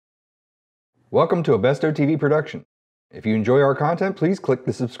Welcome to a Bestow TV production. If you enjoy our content, please click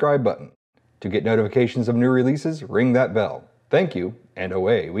the subscribe button. To get notifications of new releases, ring that bell. Thank you, and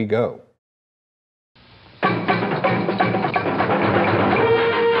away we go.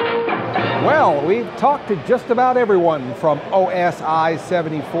 Well, we've talked to just about everyone from OSI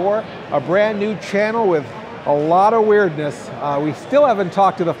 74, a brand new channel with a lot of weirdness. We still haven't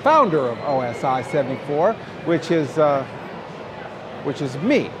talked to the founder of OSI 74, which is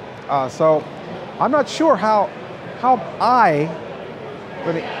me. So I'm not sure how am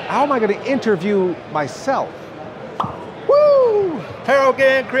I going to interview myself? Woo! Harold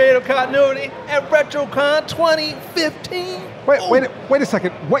Gant, Creative Continuity at RetroCon 2015. Wait a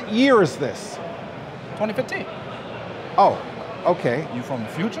second. What year is this? 2015. Oh, okay. You from the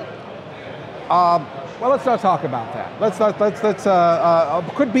future? Well, let's not talk about that.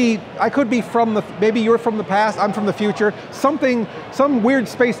 I could be from the, maybe you're from the past, I'm from the future. Some weird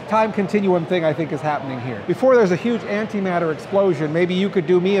space-time continuum thing I think is happening here. Before there's a huge antimatter explosion, maybe you could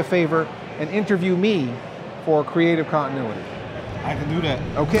do me a favor and interview me for Creative Continuity. I can do that.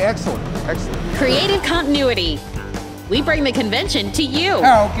 Okay, excellent. Creative Continuity. We bring the convention to you.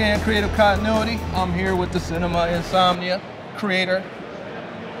 Harold Gant, Creative Continuity. I'm here with the Cinema Insomnia creator.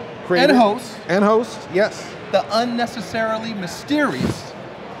 And host. And host, yes. The unnecessarily mysterious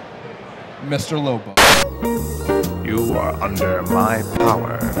Mr. Lobo. You are under my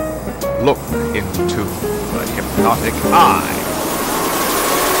power. Look into the hypnotic eye.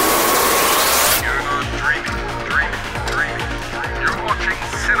 You're not dreaming. You're watching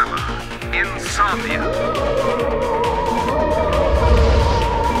Cinema Insomnia.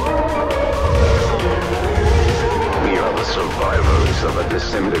 Survivors of a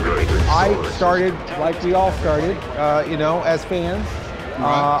disintegrated I started like we all started, as fans.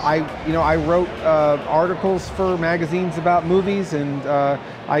 I wrote articles for magazines about movies, and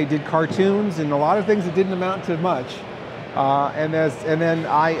I did cartoons and a lot of things that didn't amount to much. And then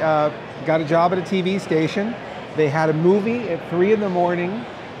I got a job at a TV station. They had a movie at 3 in the morning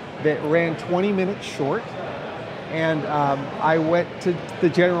that ran 20 minutes short. And I went to the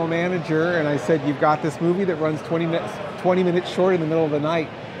general manager and I said, "You've got this movie that runs 20 minutes short in the middle of the night.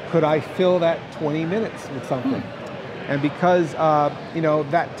 Could I fill that 20 minutes with something?" And because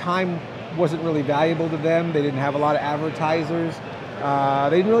that time wasn't really valuable to them, they didn't have a lot of advertisers.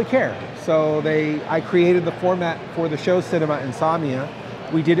 They didn't really care. So I created the format for the show Cinema Insomnia.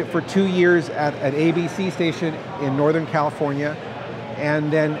 We did it for 2 years at an ABC station in Northern California.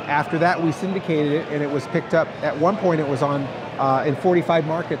 And then after that, we syndicated it, and it was picked up. At one point, it was on in 45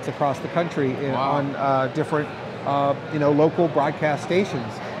 markets across the country on different, local broadcast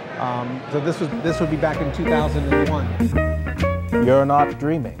stations. So this would be back in 2001. You're not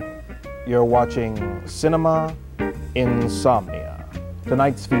dreaming. You're watching Cinema Insomnia.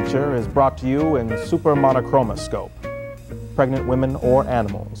 Tonight's feature is brought to you in super monochromascope. Pregnant women or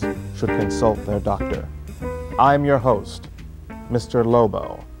animals should consult their doctor. I'm your host, Mr.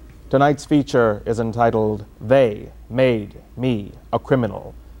 Lobo. Tonight's feature is entitled They Made Me a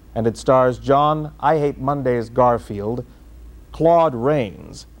Criminal, and it stars John I Hate Mondays Garfield, Claude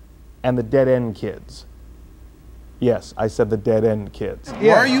Rains, and the Dead End Kids. Yes, I said the Dead End Kids.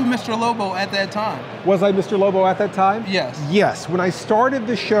 Yes. Were you Mr. Lobo at that time? Was I Mr. Lobo at that time? Yes. Yes, when I started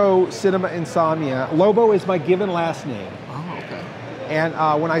the show Cinema Insomnia, Lobo is my given last name. Oh, okay. And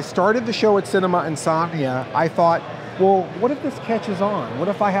when I started the show at Cinema Insomnia, I thought, well, what if this catches on? What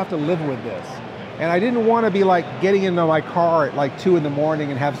if I have to live with this? And I didn't want to be like getting into my car at like 2 in the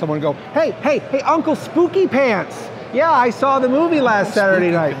morning and have someone go, hey, Uncle Spooky Pants. Yeah, I saw the movie last Saturday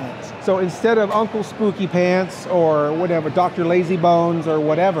night. So instead of Uncle Spooky Pants or whatever, Dr. Lazybones or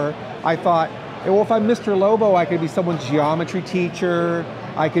whatever, I thought, well, if I'm Mr. Lobo, I could be someone's geometry teacher.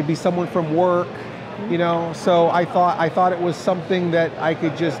 I could be someone from work, So I thought it was something that I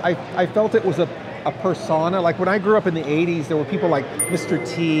could just, I felt it was a persona. Like when I grew up in the 80s, there were people like Mr.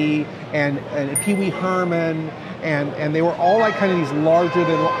 T and Pee Wee Herman, and they were all like kind of these larger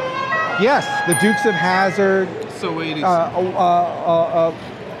than, yes, the Dukes of Hazzard. So 80s.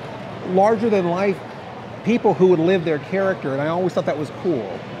 Larger than life people who would live their character, and I always thought that was cool.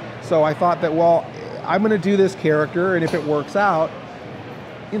 So I thought that, well, I'm going to do this character, and if it works out,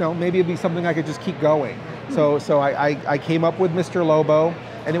 maybe it'd be something I could just keep going. So I came up with Mr. Lobo,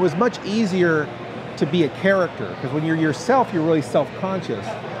 and it was much easier to be a character, because when you're yourself, you're really self-conscious.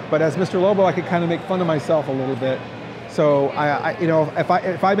 But as Mr. Lobo, I could kind of make fun of myself a little bit. So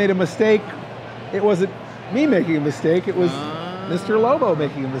if I made a mistake, it wasn't me making a mistake, it was Mr. Lobo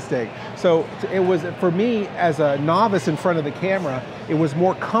making a mistake. So it was, for me, as a novice in front of the camera, it was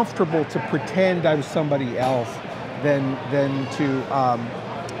more comfortable to pretend I was somebody else than to,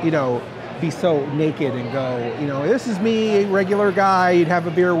 be so naked and go, you know, this is me, a regular guy you'd have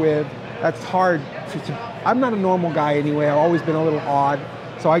a beer with. That's hard. I'm not a normal guy anyway. I've always been a little odd.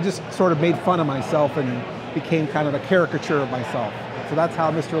 So I just sort of made fun of myself and became kind of a caricature of myself. So that's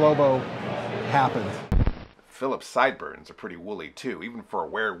how Mr. Lobo happens. Philip's sideburns are pretty woolly too, even for a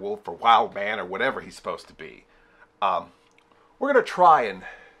werewolf or wild man or whatever he's supposed to be. We're going to try and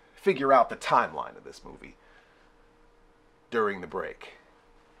figure out the timeline of this movie during the break.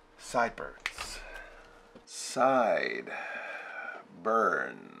 Sideburns. Sideburns.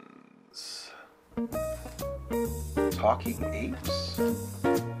 Talking apes?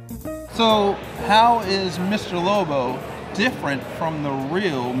 So, how is Mr. Lobo different from the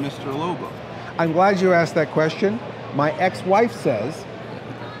real Mr. Lobo? I'm glad you asked that question. My ex-wife says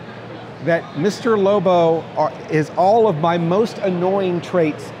that Mr. Lobo is all of my most annoying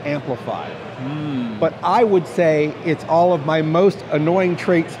traits amplified. But I would say it's all of my most annoying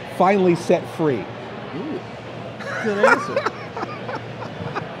traits finally set free. Ooh, good answer.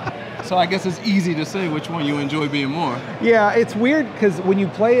 So I guess it's easy to say which one you enjoy being more. Yeah, it's weird because when you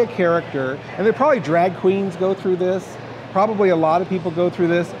play a character, and there probably drag queens go through this, probably a lot of people go through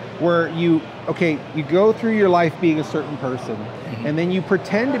this, where you go through your life being a certain person, and then you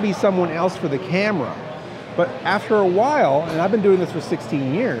pretend to be someone else for the camera. But after a while, and I've been doing this for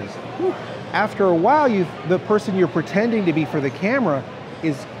 16 years, after a while, the person you're pretending to be for the camera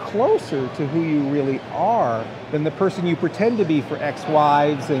is closer to who you really are than the person you pretend to be for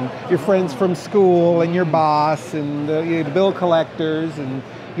ex-wives and your friends from school and your boss and the bill collectors, and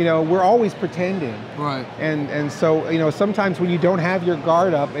you know, we're always pretending. Right. And so, you know, sometimes when you don't have your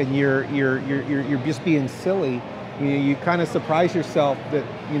guard up and you're just being silly, you kind of surprise yourself that,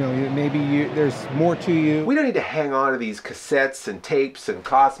 you know, maybe there's more to you. We don't need to hang on to these cassettes and tapes and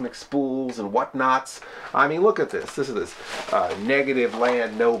cosmic spools and whatnots. I mean, look at this. This is this Negative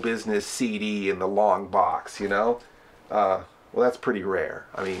Land No Business CD in the long box, you know? Well, that's pretty rare.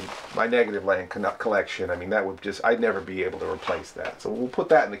 I mean, my Negative Land collection, I mean, that would just, I'd never be able to replace that. So we'll put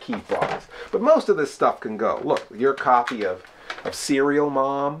that in the keep box. But most of this stuff can go. Look, your copy of Serial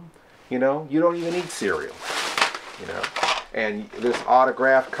Mom, you know, you don't even need cereal. You know, and this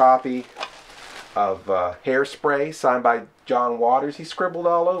autographed copy of Hairspray signed by John Waters, he scribbled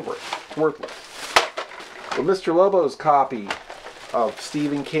all over it. It's worthless. But Mr. Lobo's copy of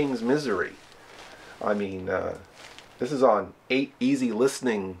Stephen King's Misery, I mean, this is on 8 easy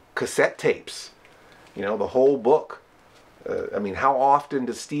listening cassette tapes. You know, the whole book. I mean, how often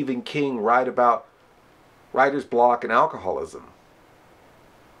does Stephen King write about writer's block and alcoholism?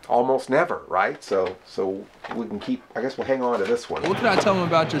 Almost never, right? So we can keep, I guess we'll hang on to this one. What can I tell them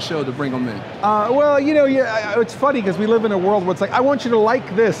about your show to bring them in? Well, you know, it's funny because we live in a world where it's like, I want you to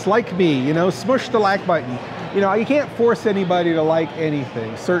like this, like me, you know, smush the like button. You know, you can't force anybody to like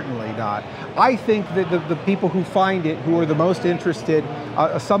anything, certainly not. I think that the people who find it, who are the most interested,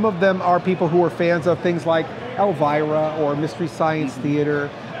 some of them are people who are fans of things like Elvira or Mystery Science Theater.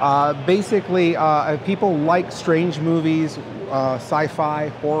 Basically, people like strange movies, sci-fi,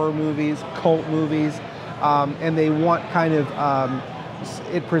 horror movies, cult movies, and they want kind of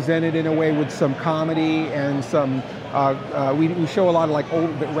it presented in a way with some comedy and some, we show a lot of like old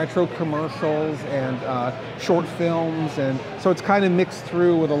retro commercials and short films, and so it's kind of mixed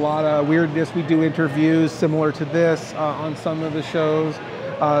through with a lot of weirdness. We do interviews similar to this on some of the shows.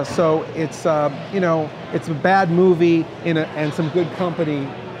 So it's, you know, it's a bad movie and some good company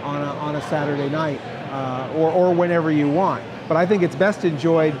on a Saturday night or whenever you want. But I think it's best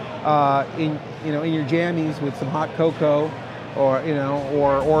enjoyed in your jammies with some hot cocoa, or you know,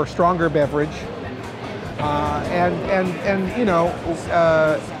 or stronger beverage, and you know,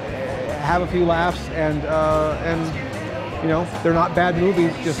 have a few laughs, and you know, they're not bad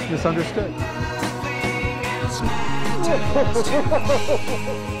movies, just misunderstood.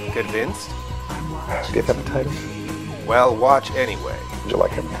 Convinced? Do you have hepatitis? Well, watch anyway. Would you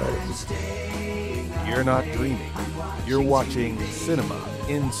like hepatitis? You're not dreaming. You're watching Cinema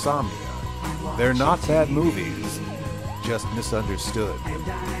Insomnia. They're not bad movies, just misunderstood.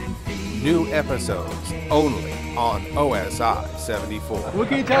 New episodes only on OSI 74. What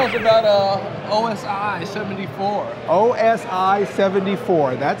can you tell us about OSI 74? OSI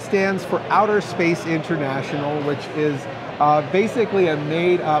 74, that stands for Outer Space International, which is basically a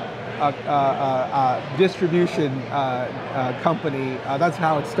made-up distribution company. That's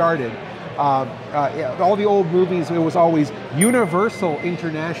how it started. All the old movies, it was always Universal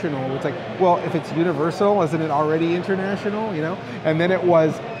International. It's like, well, if it's Universal, isn't it already international, you know? And then it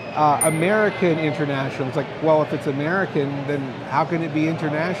was American International. It's like, well, if it's American, then how can it be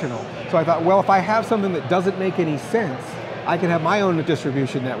international? So I thought, well, if I have something that doesn't make any sense, I can have my own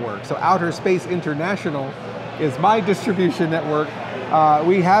distribution network. So Outer Space International is my distribution network.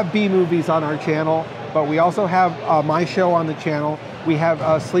 We have B movies on our channel, but we also have my show on the channel. We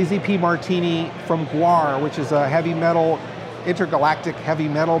have Sleazy P. Martini from Guar, which is a heavy metal, intergalactic heavy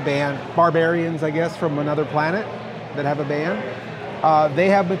metal band, barbarians, I guess, from another planet that have a band. They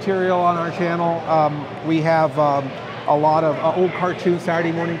have material on our channel. We have a lot of old cartoons,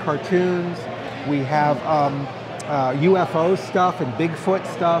 Saturday morning cartoons. We have UFO stuff and Bigfoot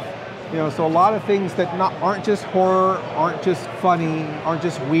stuff. You know, so a lot of things that aren't just horror, aren't just funny, aren't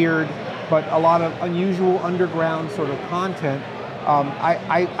just weird, but a lot of unusual underground sort of content.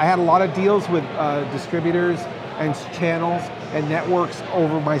 I had a lot of deals with distributors and channels and networks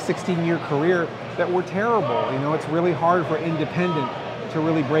over my 16-year career that were terrible. You know, it's really hard for independent to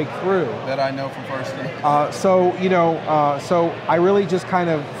really break through. That I know from firsthand. So I really just kind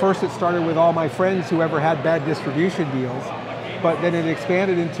of, first it started with all my friends who ever had bad distribution deals, but then it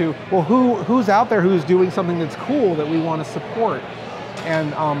expanded into, well, who's out there who's doing something that's cool that we want to support?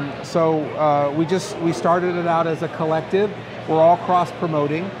 And we started it out as a collective. We're all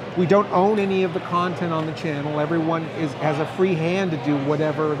cross-promoting. We don't own any of the content on the channel. Everyone has a free hand to do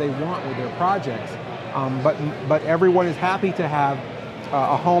whatever they want with their projects. But everyone is happy to have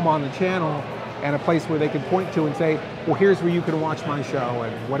a home on the channel and a place where they can point to and say, well, here's where you can watch my show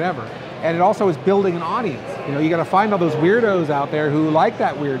and whatever. And it also is building an audience. You know, you got to find all those weirdos out there who like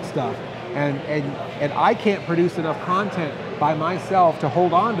that weird stuff. And I can't produce enough content by myself to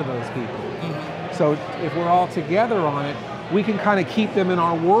hold on to those people. Mm-hmm. So if we're all together on it, we can kind of keep them in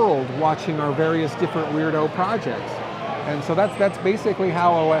our world watching our various different weirdo projects. And so that's basically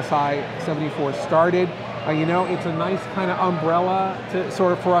how OSI 74 started. You know, it's a nice kind of umbrella to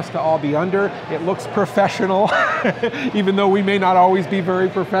sort of for us to all be under. It looks professional, even though we may not always be very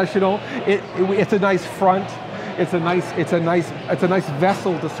professional. It's a nice front. It's a nice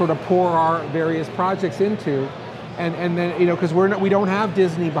vessel to sort of pour our various projects into. And then, you know, because we don't have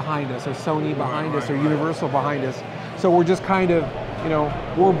Disney behind us or Sony behind us or Universal behind us. So we're just kind of, you know,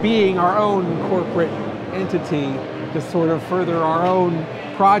 we're being our own corporate entity to sort of further our own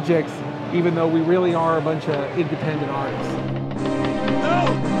projects, even though we really are a bunch of independent artists.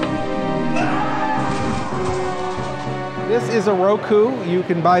 This is a Roku. You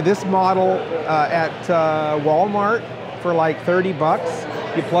can buy this model at Walmart for like 30 bucks.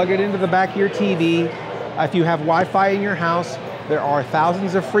 You plug it into the back of your TV. If you have Wi-Fi in your house, there are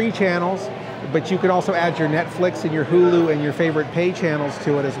thousands of free channels, but you can also add your Netflix and your Hulu and your favorite pay channels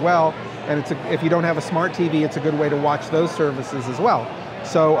to it as well. And if you don't have a smart TV, it's a good way to watch those services as well.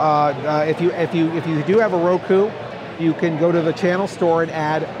 So if you do have a Roku, you can go to the channel store and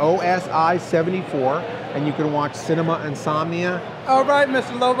add OSI 74, and you can watch Cinema Insomnia. All right,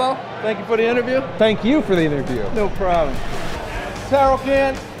 Mr. Lobo. Thank you for the interview. Thank you for the interview. No problem. It's Harold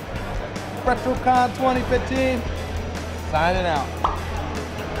Gant, RetroCon 2015, signing out.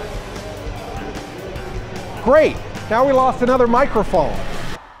 Great. Now we lost another microphone.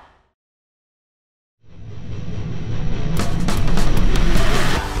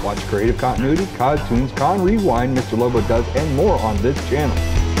 Watch Creative Continuity, Cartoons, Con Rewind, Mr. Lobo Does, and more on this channel.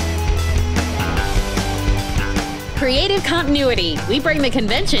 Creative Continuity. We bring the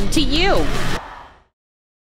convention to you.